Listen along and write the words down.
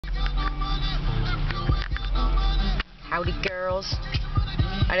Howdy girls.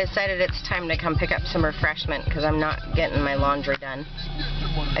 I decided it's time to come pick up some refreshment because I'm not getting my laundry done.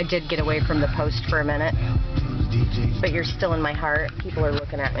 I did get away from the post for a minute, but you're still in my heart. People are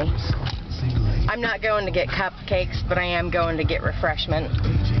looking at me. I'm not going to get cupcakes, but I am going to get refreshment.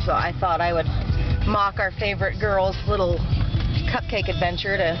 So I thought I would mock our favorite girl's little cupcake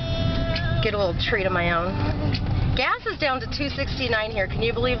adventure to get a little treat of my own. Gas is down to $2.69 here. Can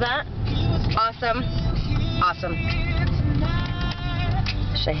you believe that? Awesome. Awesome.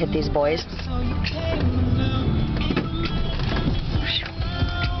 Should I hit these boys?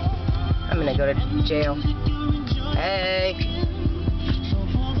 I'm gonna go to jail. Hey.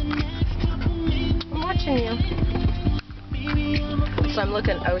 I'm watching you. So I'm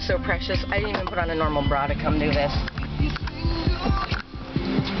looking oh so precious. I didn't even put on a normal bra to come do this.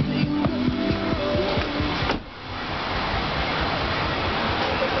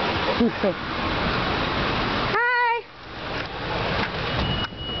 Hi.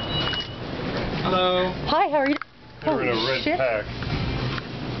 Hello. Hi, how are you? They're in a red shit. pack.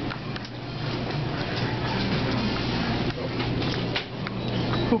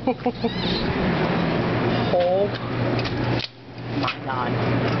 Oh my God.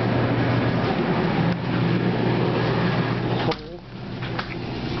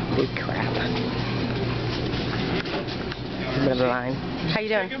 Holy crap. Bit of a line. How you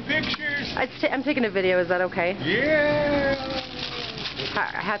doing? Taking pictures. I'm taking a video. Is that okay? Yeah.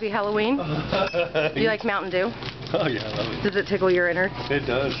 Happy Halloween. Do you like Mountain Dew? Oh yeah, I love it. Does it tickle your innards? It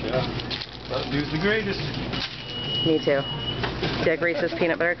does, yeah. Mountain Dew's the greatest. Me too. Do you like Reese's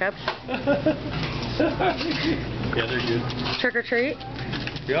peanut butter cups? Yeah, they're good. Trick or treat?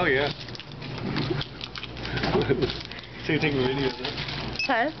 Oh yeah. So you're taking videos,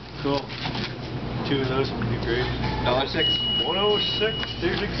 huh? Huh? Cool. 2 of those would be great. $1.06. 106.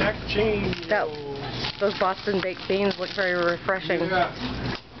 There's exact change. Those Boston baked beans look very refreshing. Yeah.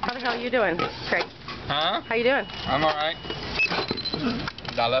 How the hell are you doing, Craig? Huh? How you doing? I'm alright.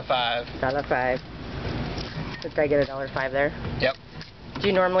 $1.05. $1.05. Did I get $1.05 there? Yep. Do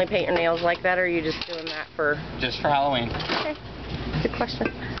you normally paint your nails like that, or are you just doing that for... Just for Halloween. Okay. Good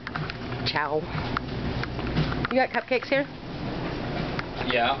question. Ciao. You got cupcakes here?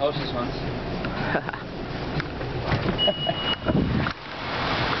 Yeah, Hostess ones.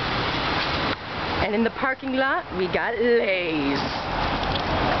 And in the parking lot, we got Lay's.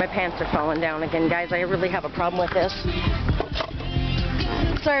 My pants are falling down again, guys. I really have a problem with this.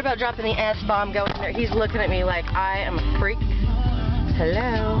 Sorry about dropping the S-bomb going there. He's looking at me like I am a freak.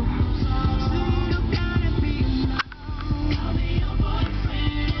 Hello.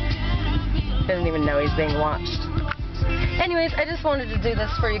 Doesn't even know he's being watched. Anyways, I just wanted to do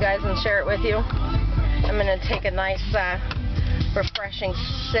this for you guys and share it with you. I'm going to take a nice, refreshing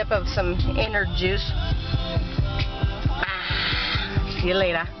sip of some inner juice. See you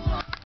later.